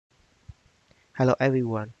Hello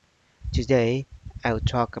everyone. Today I will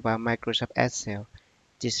talk about Microsoft Excel.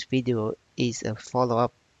 This video is a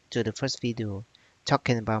follow-up to the first video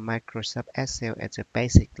talking about Microsoft Excel at a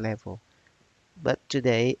basic level. But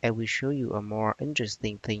today I will show you a more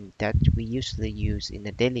interesting thing that we usually use in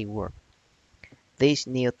the daily work. These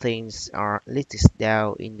new things are listed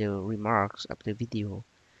down in the remarks of the video.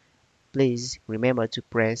 Please remember to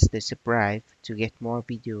press the subscribe to get more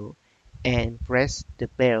video and press the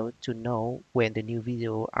bell to know when the new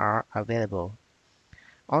videos are available.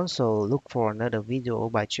 Also, look for another video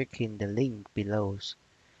by checking the link below.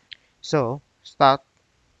 So, start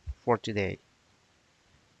for today.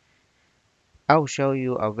 I'll show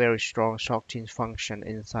you a very strong sorting function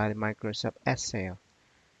inside Microsoft Excel.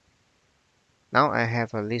 Now I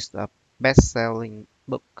have a list of best-selling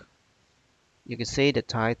books. You can see the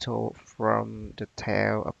title from The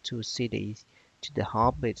Tale of Two Cities to The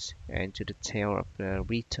Hobbit and to The Tale of the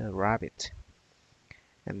Little Rabbit.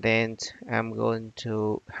 And then I'm going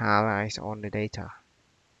to highlight on the data.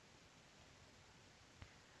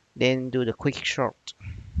 Then do the quick sort.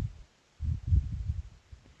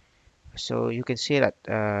 So you can see that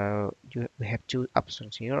we have two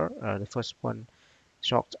options here. The first one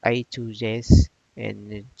sort A to Z and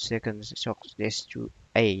the second sort Z to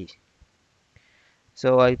A.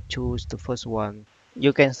 So I choose the first one.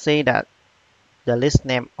 You can see that the list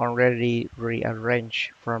name already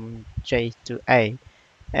rearranged from J to A,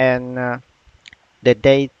 and the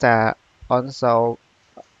data also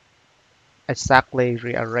exactly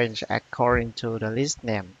rearranged according to the list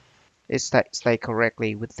name. It's like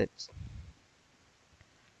correctly with it.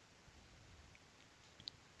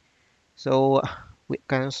 So we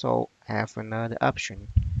can also have another option.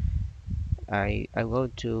 I go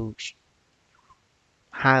to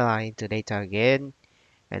highlight the data again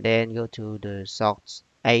and then go to the sort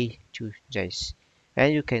A to J.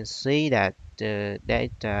 And you can see that the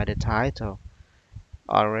data, the title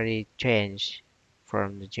already changed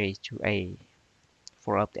from the J to A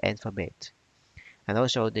for up the alphabet. And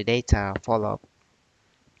also the data follow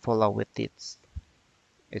with it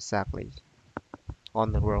exactly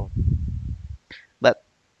on the row. But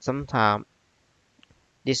sometimes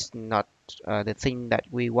this is not the thing that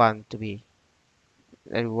we want to be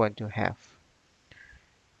that we want to have.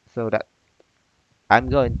 So that I'm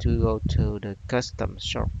going to go to the custom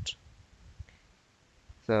sort.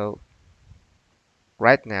 So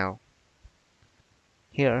right now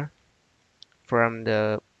here from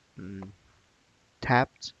the um,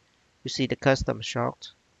 tabs you see the custom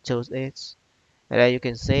sort, choose it, and then you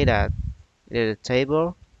can see that in the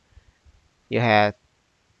table you have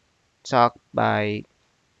sort by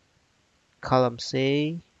column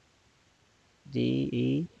C, D,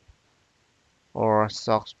 E, or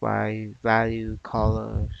sort by value,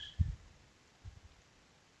 colors,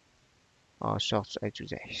 or sort A to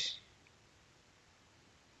Z.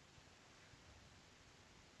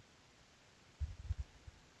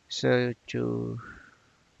 So to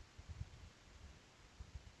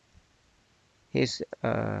his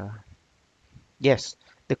yes,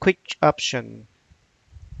 the quick option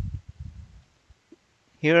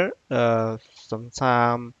here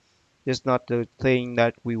sometimes it's not the thing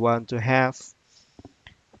that we want to have.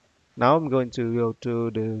 Now I'm going to go to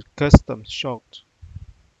the custom sort,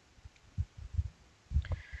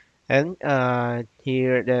 and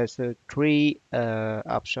here there's three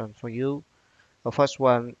options for you. The first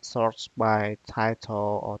one sorts by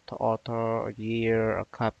title, or author, year, or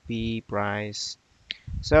copy, price.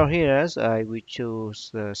 So here we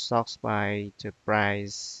choose sorts by the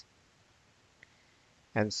price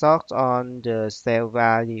and sort on the sale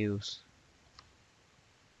values.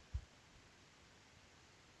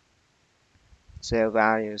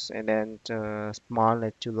 And then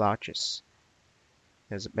smallest to largest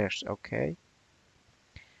is best. Okay,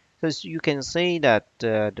 so you can see that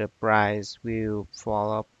the price will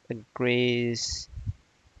follow increase,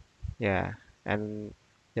 yeah, and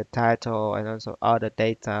the title and also other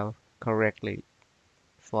data correctly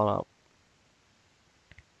follow.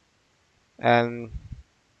 And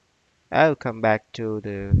I'll come back to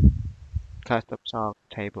the custom sort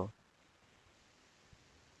table,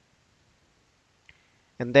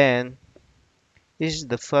 and then this is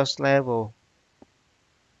the first level.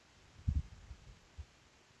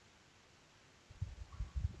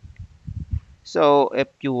 So if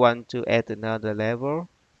you want to add another level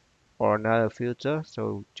or another filter,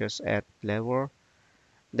 so just add level.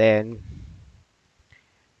 Then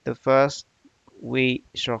the first we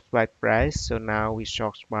sort by price, so now we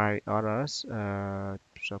sort by others,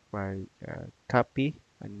 sort by copy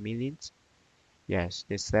and millions. Yes,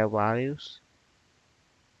 the sale values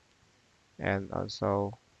and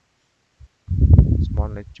also small,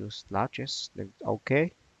 let's choose largest, then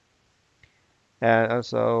okay. And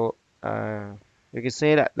also you can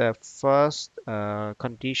say that the first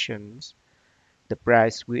conditions, the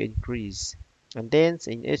price will increase, and then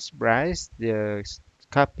in each price the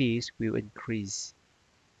copies will increase.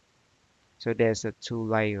 So there's a two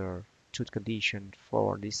layer, two condition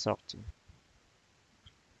for this sorting.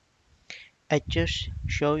 I just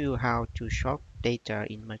show you how to sort data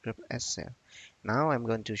in Microsoft Excel. Now I'm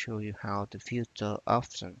going to show you how the filter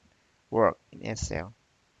option work in Excel.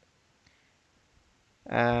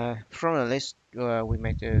 From the list, we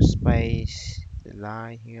make the space, the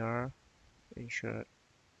line here. Ensure.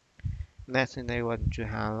 Next thing I want to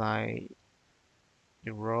highlight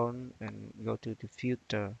the row and go to the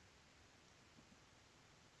filter.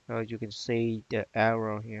 So you can see the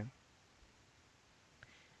arrow here.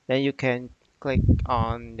 Then you can click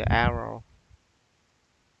on the arrow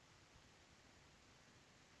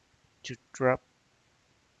to drop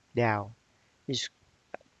down. It's,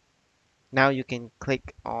 now you can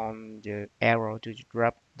click on the arrow to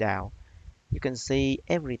drop down. You can see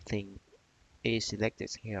everything is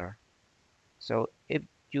selected here. So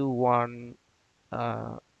you want,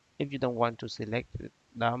 uh, if you don't want to select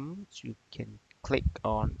them, you can click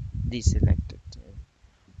on deselected.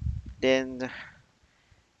 Then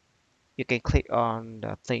you can click on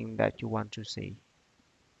the thing that you want to see.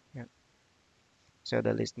 Yeah. So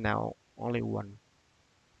the list now only one.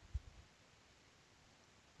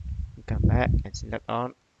 You come back and select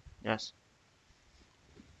on. Yes.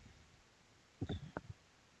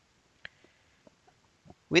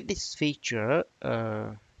 With this feature,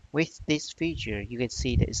 you can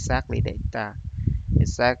see the exactly data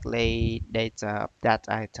of that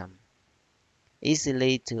item,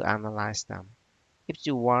 easily to analyze them. If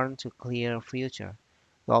you want to clear filter,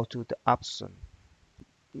 go to the option.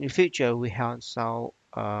 In the future, we also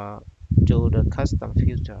do the custom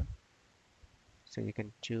filter. So you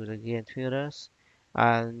can choose again filters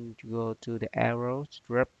and go to the arrows,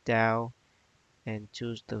 drop down and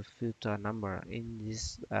choose the filter number. In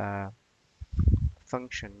this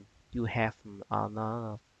function, you have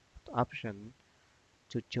another option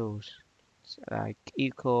to choose, like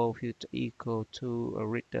equal filter equal to a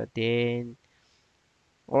reader then,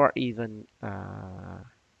 or even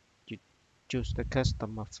you choose the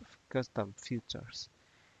custom filters.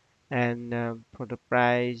 And for the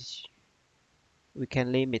price, we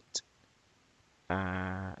can limit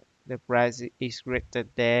uh, the price is greater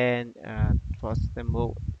than for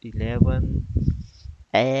example 11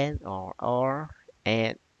 and or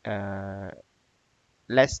and uh,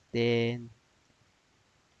 less than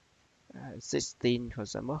 16 for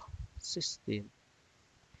example 16,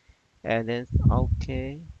 and then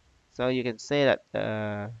okay. So you can say that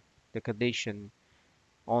the condition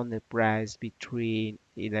on the price between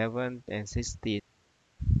 11 and 16.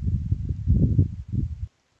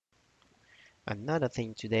 Another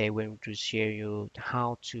thing today we want to share you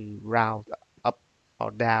how to round up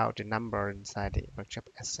or down the number inside the Microsoft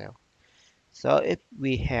Excel. So if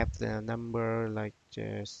we have the number like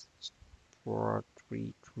just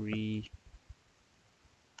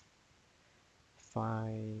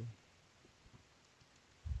 4335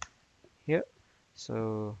 here.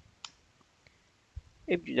 So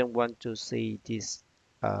if you don't want to see this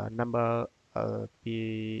number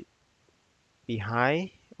be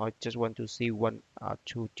high, or just want to see one or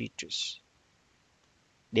two digits,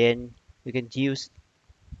 then we can use.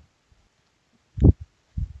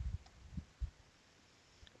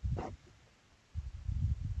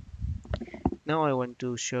 Now I want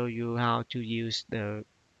to show you how to use the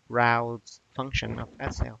round function of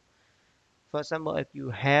Excel. For example, if you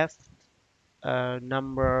have a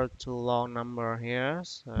number too long number here,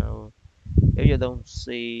 so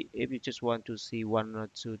if you just want to see one or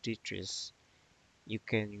two digits, you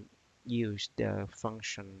can use the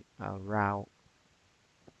function round.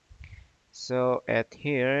 So at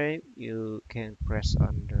here, you can press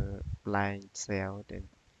on the blank cell, then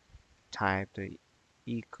type the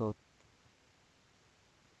equal,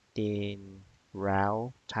 then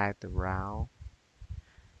round, type the round.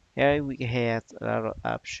 Here we have a lot of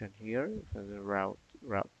option here for the route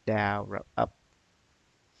down, route up,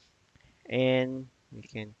 and we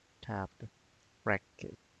can tap the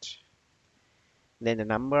bracket. Then the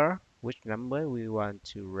number, which number we want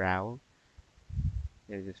to route.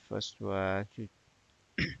 There's the first one.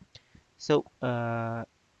 So the,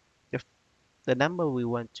 the number we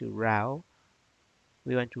want to route.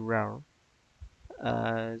 So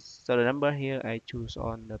the number here I choose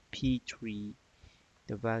on the P3,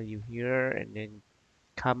 the value here, and then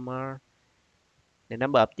comma, the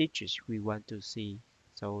number of digits we want to see.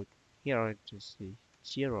 So here I want to see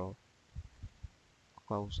 0.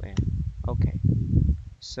 close n. Okay,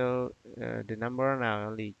 so the number now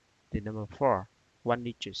only the number 4, one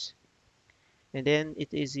digits. And then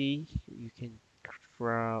it's easy, you can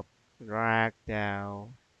drop, drag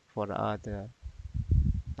down for the other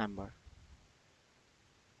number.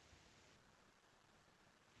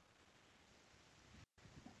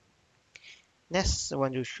 Next, I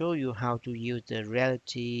want to show you how to use the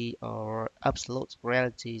reality or absolute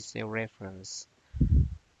reality cell reference.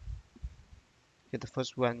 Okay, the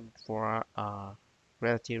first one for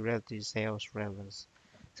reality sales reference.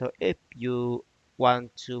 So if you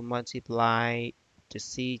want to multiply the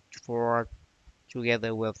C4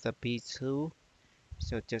 together with the P2,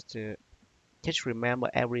 so just remember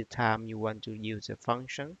every time you want to use a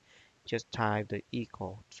function, just type the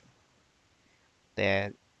equal,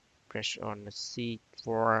 then press on the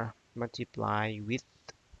C4 multiply with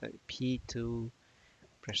P2,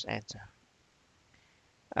 press enter.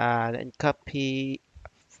 Then copy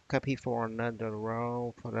for another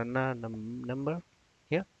row for another number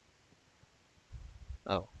here.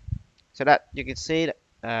 Oh, so that you can see that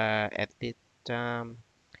at this time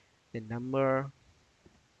the number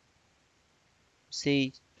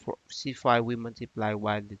C for C5 we multiply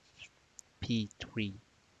by the P3.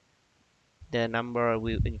 The number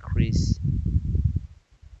will increase.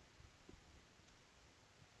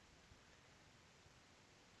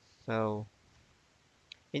 So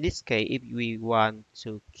in this case, if we want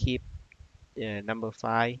to keep number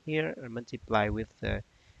 5 here and multiply with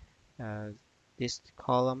uh, these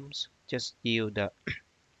columns, just use the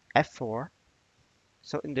F4.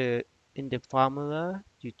 So in the formula,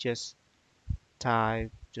 you just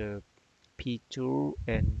type the P2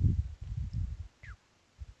 and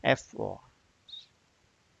F4.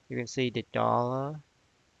 You can see the dollar,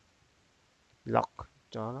 lock,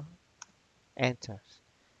 dollar, enter.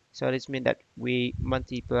 So this means that we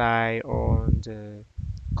multiply on the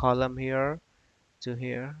column here to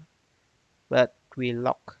here, but we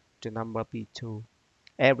lock the number P2.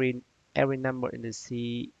 Every every number in the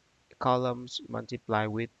C columns multiply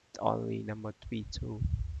with only number P2.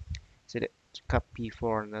 So that copy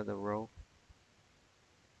for another row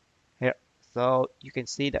here. So you can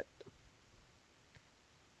see that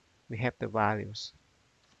we have the values.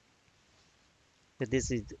 So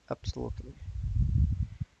this is absolutely.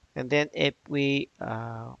 And then if we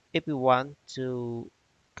want to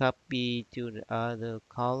copy to the other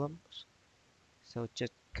columns, so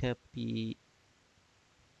just copy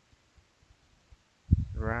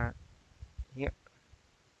right here.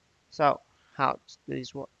 So how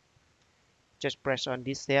this work? Just press on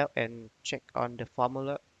this cell and check on the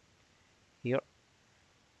formula here.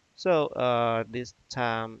 So this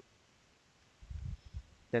time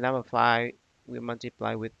the number 5 we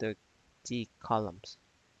multiply with the T columns.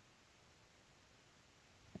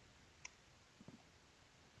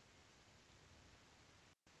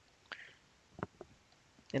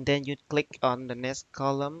 And then you click on the next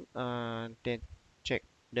column and then check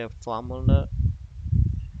the formula.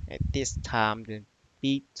 At this time the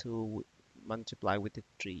B2 multiply with the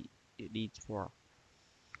 3 D4,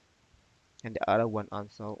 and the other one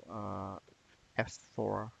also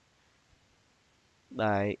F4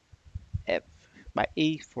 by F by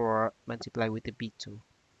E4 multiply with the B2.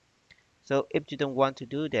 So if you don't want to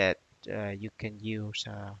do that, you can use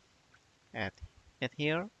at at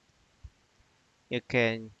here you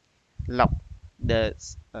can lock the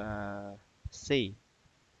C.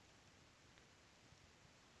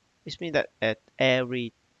 This means that at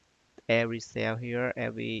every cell here,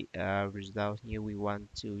 every result here, we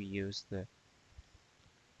want to use the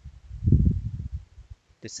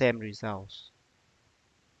same results.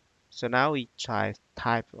 So now we try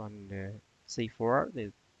type on the C4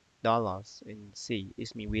 the dollars in C.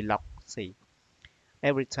 It means we lock C.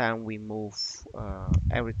 Every time we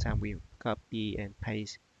copy and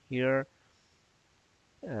paste here,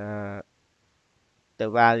 uh, the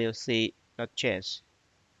value C not change.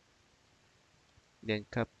 Then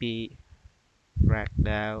copy, drag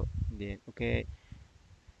down, then okay.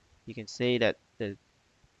 You can see that they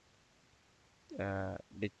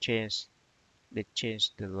change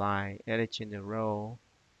the line, they change the row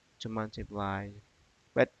to multiply,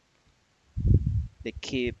 but they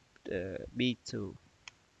keep B2.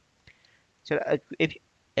 So if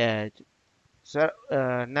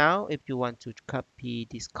uh, now if you want to copy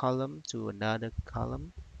this column to another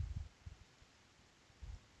column,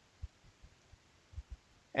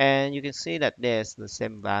 and you can see that there's the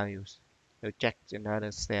same values. So check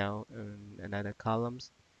another cell and another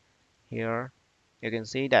columns here. You can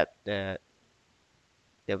see that the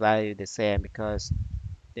value is the same because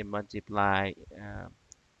they multiply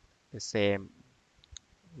the same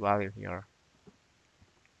value here.